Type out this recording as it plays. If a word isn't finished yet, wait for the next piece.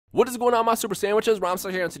What is going on, my super sandwiches?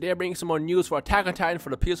 Rhymestyle here, and today I'm bringing some more news for Attack on Titan for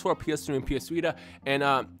the PS4, PS3, and PS Vita.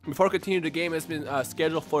 And before I continue, the game has been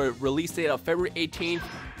scheduled for a release date of February 18th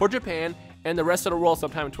for Japan and the rest of the world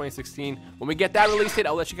sometime in 2016. When we get that release date,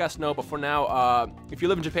 I'll let you guys know. But for now, if you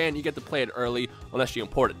live in Japan, you get to play it early unless you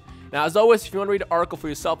import it. Now, as always, if you want to read the article for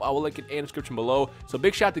yourself, I will link it in the description below. So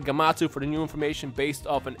big shout out to Gamatsu for the new information based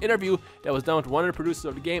off an interview that was done with one of the producers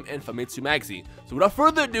of the game and Famitsu Magazine. So without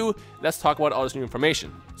further ado, let's talk about all this new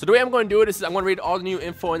information. So the way I'm going to do it is I'm going to read all the new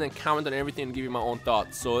info and then comment on everything and give you my own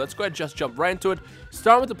thoughts. So let's go ahead and just jump right into it.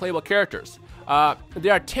 Starting with the playable characters.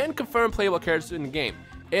 There are 10 confirmed playable characters in the game.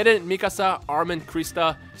 Eren, Mikasa, Armin,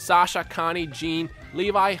 Krista, Sasha, Connie, Jean,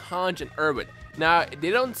 Levi, Hanj, and Erwin. Now,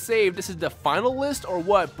 they don't say if this is the final list or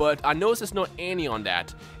what, but I noticed there's no Annie on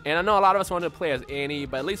that. And I know a lot of us wanted to play as Annie,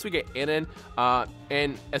 but at least we get Eren.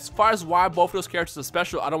 And as far as why both of those characters are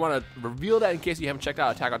special, I don't want to reveal that in case you haven't checked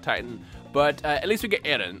out Attack on Titan. But at least we get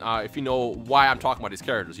Eren, if you know why I'm talking about these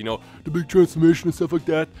characters, you know, the big transformation and stuff like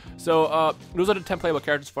that. So those are the 10 playable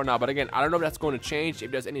characters for now. But again, I don't know if that's going to change, if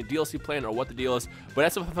there's any DLC plan or what the deal is. But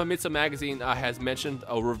that's what Famitsu Magazine has mentioned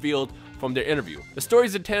or revealed from their interview. The story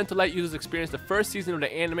is intended to let users experience the first season of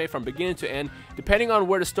the anime from beginning to end. Depending on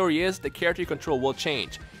where the story is, the character you control will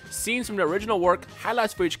change. Scenes from the original work,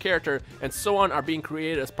 highlights for each character, and so on are being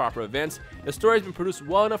created as proper events. The story has been produced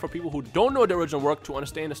well enough for people who don't know the original work to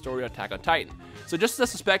understand the story of Attack on Titan. So just as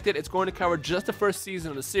I suspected, it's going to cover just the first season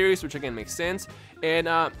of the series, which again makes sense. And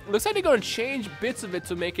looks like they're going to change bits of it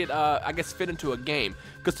to make it, I guess, fit into a game.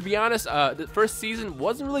 Because to be honest, the first season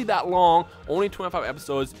wasn't really that long, only 25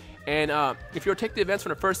 episodes. And if you were to take the events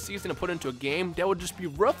from the first season and put it into a game, that would just be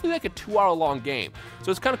roughly like a 2-hour long game.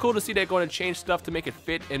 So it's kind of cool to see they're going to change stuff to make it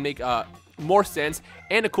fit and make more sense.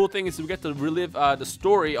 And the cool thing is we get to relive the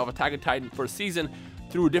story of Attack on Titan first season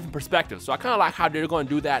through a different perspective. So I kind of like how they're going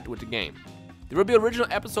to do that with the game. There will be original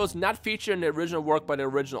episodes not featuring the original work by the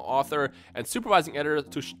original author and supervising editor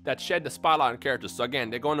that shed the spotlight on characters. So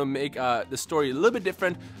again, they're going to make the story a little bit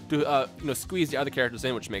different to squeeze the other characters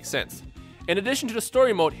in, which makes sense. In addition to the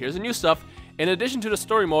story mode, here's the new stuff. In addition to the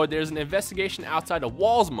story mode, there's an investigation outside the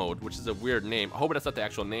walls mode, which is a weird name. I hope that's not the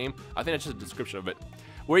actual name. I think that's just a description of it.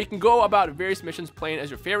 Where you can go about various missions playing as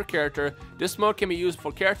your favorite character. This mode can be used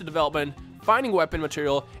for character development, finding weapon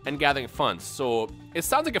material, and gathering funds. So it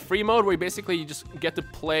sounds like a free mode where you just get to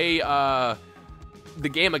play the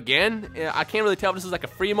game again. I can't really tell if this is like a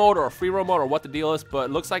free mode or a free roam mode or what the deal is, but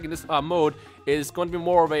it looks like in this mode is going to be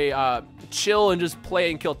more of a chill and just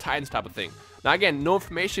play and kill titans type of thing. Now again, no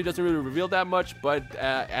information, doesn't really reveal that much, but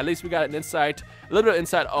at least we got an insight, a little bit of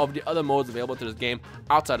insight of the other modes available to this game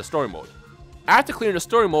outside of story mode. After clearing the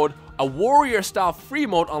story mode, a warrior style free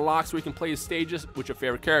mode unlocks where you can play stages with your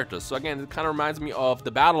favorite characters. So again, it kind of reminds me of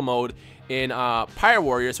the battle mode in Pirate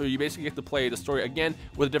Warriors, where you basically get to play the story again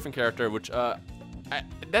with a different character, which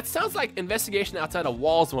that sounds like investigation outside of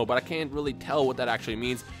walls mode, but I can't really tell what that actually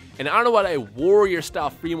means. And I don't know what a warrior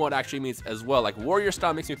style free mode actually means as well. Like warrior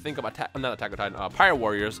style makes me think of not Attack on Titan, Pirate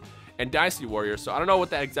Warriors and Dynasty Warriors. So I don't know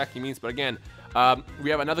what that exactly means, but again, we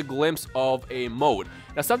have another glimpse of a mode.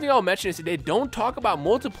 Now something I'll mention is that they don't talk about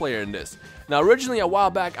multiplayer in this. Now originally a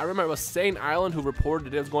while back, I remember it was Sane Island who reported that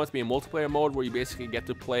there was going to be a multiplayer mode where you basically get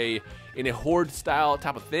to play in a horde style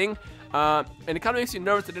type of thing. And it kind of makes you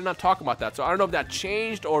nervous that they're not talking about that. So I don't know if that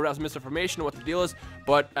changed or if that was misinformation or what the deal is.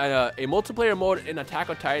 But a multiplayer mode in Attack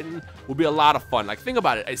on Titan will be a lot of fun. Like think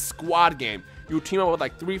about it, a squad game. You team up with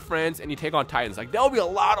like 3 friends and you take on Titans. Like that will be a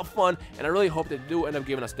lot of fun, and I really hope they do end up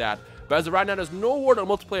giving us that. But as of right now, there's no word on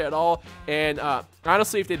multiplayer at all. And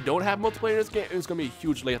honestly, if they don't have multiplayer in this game, it's gonna be a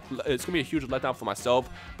huge letdown for myself.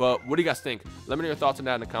 But what do you guys think? Let me know your thoughts on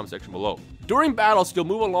that in the comment section below. During battles, you'll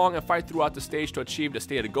move along and fight throughout the stage to achieve the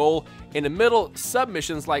stated goal. In the middle,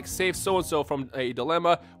 submissions like save so-and-so from a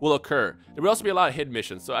dilemma will occur. There will also be a lot of hidden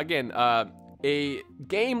missions. So again, a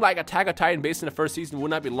game like Attack on Titan based in the first season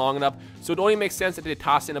would not be long enough, so it only makes sense that they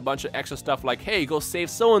toss in a bunch of extra stuff like, hey, go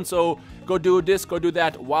save so-and-so, go do this, go do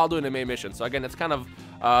that, while doing the main mission. So again, that's kind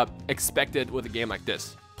of expected with a game like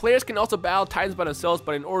this. Players can also battle Titans by themselves,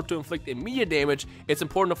 but in order to inflict immediate damage, it's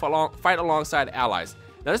important to fight alongside allies.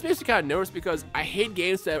 Now this makes me kind of nervous because I hate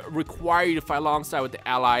games that require you to fight alongside with the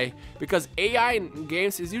ally, because AI in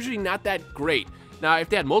games is usually not that great. Now, if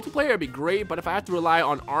they had multiplayer, it'd be great, but if I have to rely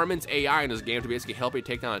on Armin's AI in this game to basically help me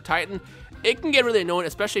take down a Titan, it can get really annoying,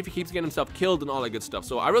 especially if he keeps getting himself killed and all that good stuff.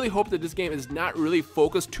 So I really hope that this game is not really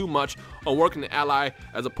focused too much on working the ally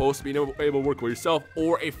as opposed to being able to work with yourself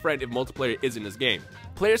or a friend if multiplayer is in this game.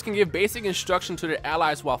 Players can give basic instruction to their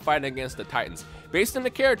allies while fighting against the Titans. Based on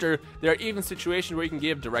the character, there are even situations where you can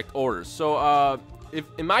give direct orders. So if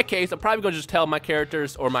in my case, I'm probably going to just tell my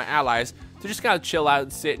characters or my allies to just kind of chill out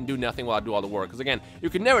and sit and do nothing while I do all the work. Because again, you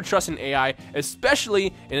can never trust an AI,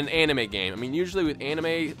 especially in an anime game. I mean, usually with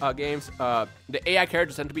anime games, the AI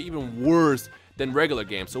characters tend to be even worse than regular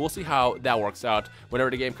games. So we'll see how that works out whenever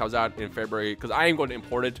the game comes out in February, because I am going to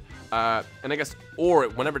import it, and I guess, or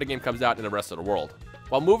whenever the game comes out in the rest of the world.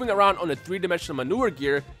 While moving around on the 3-dimensional maneuver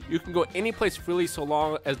gear, you can go any place freely so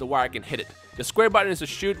long as the wire can hit it. The square button is to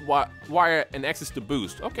shoot wire and X is to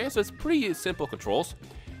boost. Okay, so it's pretty simple controls.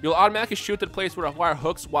 You'll automatically shoot to the place where the wire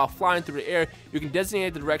hooks while flying through the air. You can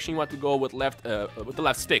designate the direction you want to go with the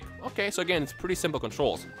left stick. Okay, so again, it's pretty simple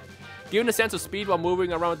controls. Given a sense of speed while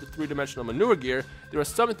moving around with the 3-dimensional maneuver gear, there are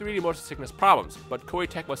some 3D motion sickness problems, but Koei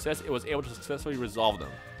Tecmo says it was able to successfully resolve them.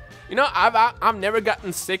 You know, I've never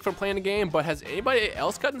gotten sick from playing the game, but has anybody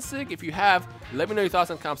else gotten sick? If you have, let me know your thoughts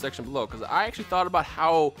in the comment section below, because I actually thought about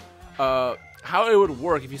how it would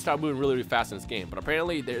work if you start moving really, really fast in this game. But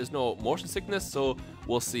apparently there is no motion sickness, so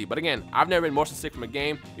we'll see. But again, I've never been motion sick from a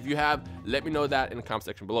game. If you have, let me know that in the comment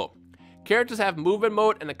section below. Characters have movement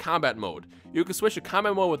mode and a combat mode. You can switch to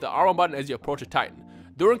combat mode with the R1 button as you approach a Titan.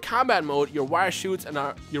 During combat mode, your wire shots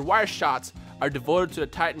are devoted to the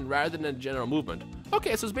Titan rather than general movement.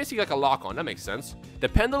 Okay, so it's basically like a lock-on, that makes sense. The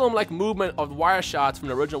pendulum-like movement of wire shots from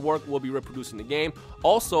the original work will be reproduced in the game.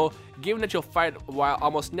 Also, given that you'll fight while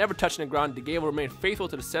almost never touching the ground, the game will remain faithful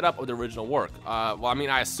to the setup of the original work. Well, I mean,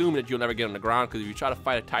 I assume that you'll never get on the ground, because if you try to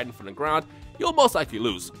fight a Titan from the ground, you'll most likely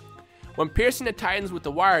lose. When piercing the Titans with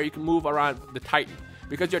the wire, you can move around the Titan.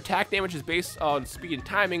 Because your attack damage is based on speed and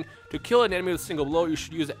timing, to kill an enemy with a single blow, you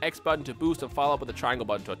should use the X button to boost and follow up with the triangle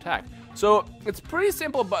button to attack. So it's pretty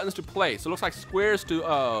simple buttons to play. So it looks like squares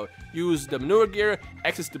to use the maneuver gear,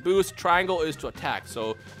 X is to boost, triangle is to attack.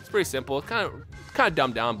 So it's pretty simple. It's kind of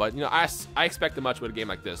dumbed down, but you know, I expected much with a game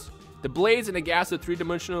like this. The blades and the gas of the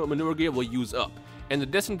 3-dimensional maneuver gear will use up, and the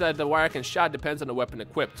distance that the wire can shot depends on the weapon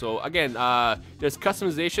equipped. So again, there's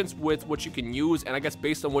customizations with what you can use, and I guess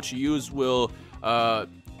based on what you use will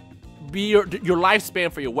be your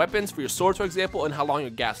lifespan for your weapons, for your swords, for example, and how long your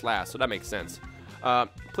gas lasts. So that makes sense.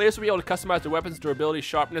 Players will be able to customize their weapons' durability,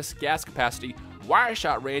 sharpness, gas capacity, wire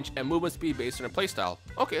shot range, and movement speed based on their playstyle.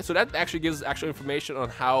 Okay, so that actually gives actual information on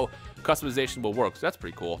how customization will work. So that's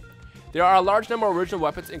pretty cool. There are a large number of original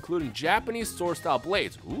weapons, including Japanese sword-style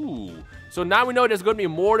blades. Ooh. So now we know there's going to be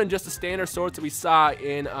more than just the standard swords that we saw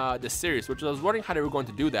in the series, which I was wondering how they were going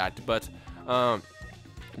to do that. But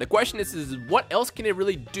the question is what else can it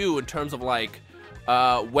really do in terms of like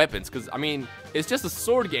weapons? Because I mean, it's just a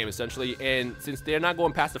sword game essentially, and since they're not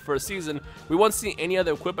going past the first season, we won't see any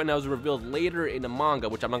other equipment that was revealed later in the manga,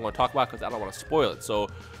 which I'm not going to talk about because I don't want to spoil it. So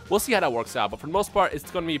we'll see how that works out. But for the most part,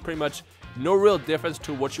 it's going to be pretty much no real difference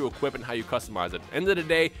to what you equip and how you customize it. End of the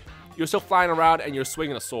day, you're still flying around and you're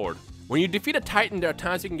swinging a sword. When you defeat a Titan, there are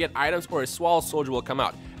times you can get items or a swallow soldier will come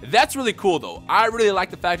out. That's really cool though. I really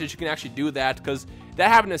like the fact that you can actually do that, because that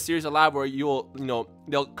happened in a series a lot where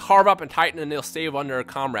they'll carve up a Titan and they'll save on their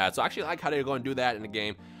comrades. So I actually like how they're going to do that in the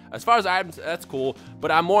game. As far as items, that's cool, but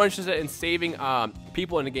I'm more interested in saving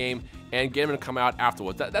people in the game and getting them to come out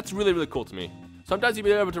afterwards. That's really, really cool to me. Sometimes you'll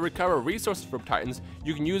be able to recover resources from Titans.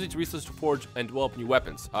 You can use these resources to forge and develop new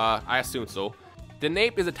weapons. I assume so. The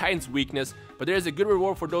nape is a Titan's weakness, but there is a good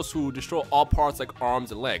reward for those who destroy all parts like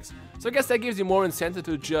arms and legs. So I guess that gives you more incentive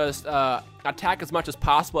to just attack as much as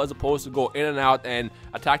possible, as opposed to go in and out and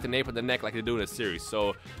attack the nape of the neck like they do in this series.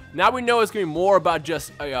 So now we know it's going to be more about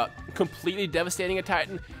just completely devastating a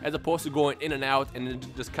Titan, as opposed to going in and out and then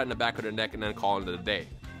just cutting the back of their neck and then calling it a day.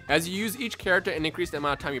 As you use each character and increase the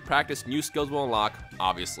amount of time you practice, new skills will unlock.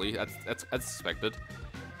 Obviously, that's expected.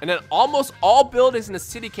 And then almost all buildings in the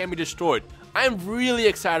city can be destroyed. I'm really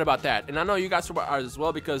excited about that, and I know you guys are as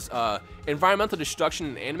well, because environmental destruction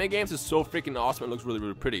in anime games is so freaking awesome. It looks really,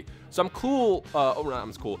 really pretty. So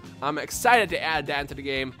I'm excited to add that into the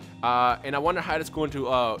game, and I wonder how it's going to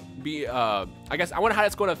I wonder how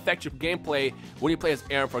it's going to affect your gameplay when you play as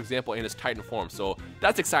Eren, for example, in his Titan form. So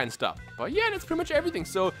that's exciting stuff. But yeah, that's pretty much everything.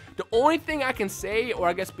 So the only thing I can say, or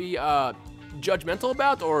I guess be judgmental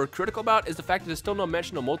about or critical about, is the fact that there's still no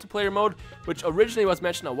mention of multiplayer mode, which originally was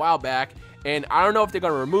mentioned a while back, and I don't know if they're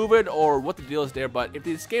going to remove it or what the deal is there. But if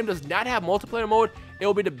this game does not have multiplayer mode, it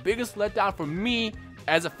will be the biggest letdown for me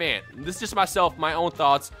as a fan. This is just myself, my own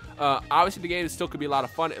thoughts. Obviously the game still could be a lot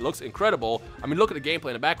of fun. It looks incredible. I mean, look at the gameplay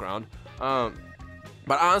in the background.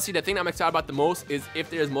 But honestly, the thing I'm excited about the most is if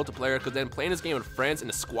there's multiplayer, because then playing this game with friends in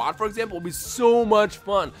a squad, for example, will be so much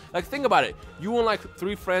fun. Like, think about it. You and like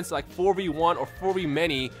 3 friends, like 4v1 or 4v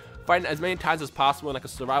many, fighting as many times as possible in like a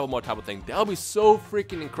survival mode type of thing. That'll be so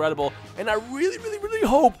freaking incredible, and I really, really, really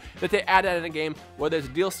hope that they add that in the game, whether it's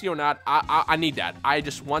DLC or not. I need that. I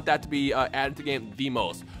just want that to be added to the game the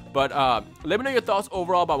most. But let me know your thoughts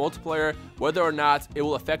overall about multiplayer, whether or not it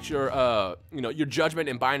will affect your your judgment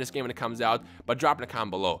in buying this game when it comes out, by dropping a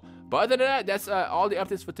comment below. But other than that, that's all the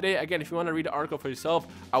updates for today. Again, if you want to read the article for yourself,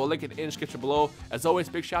 I will link it in the description below. As always,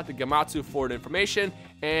 big shout out to Gamatsu for the information,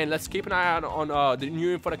 and let's keep an eye out on the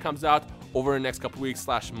new info that comes out over the next couple weeks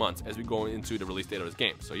 / months as we go into the release date of this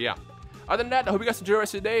game. So yeah. Other than that, I hope you guys enjoy the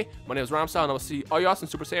rest of the day. My name is Rhymestyle, and I will see all you awesome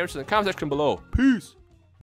Super Sandwiches in the comment section below. Peace!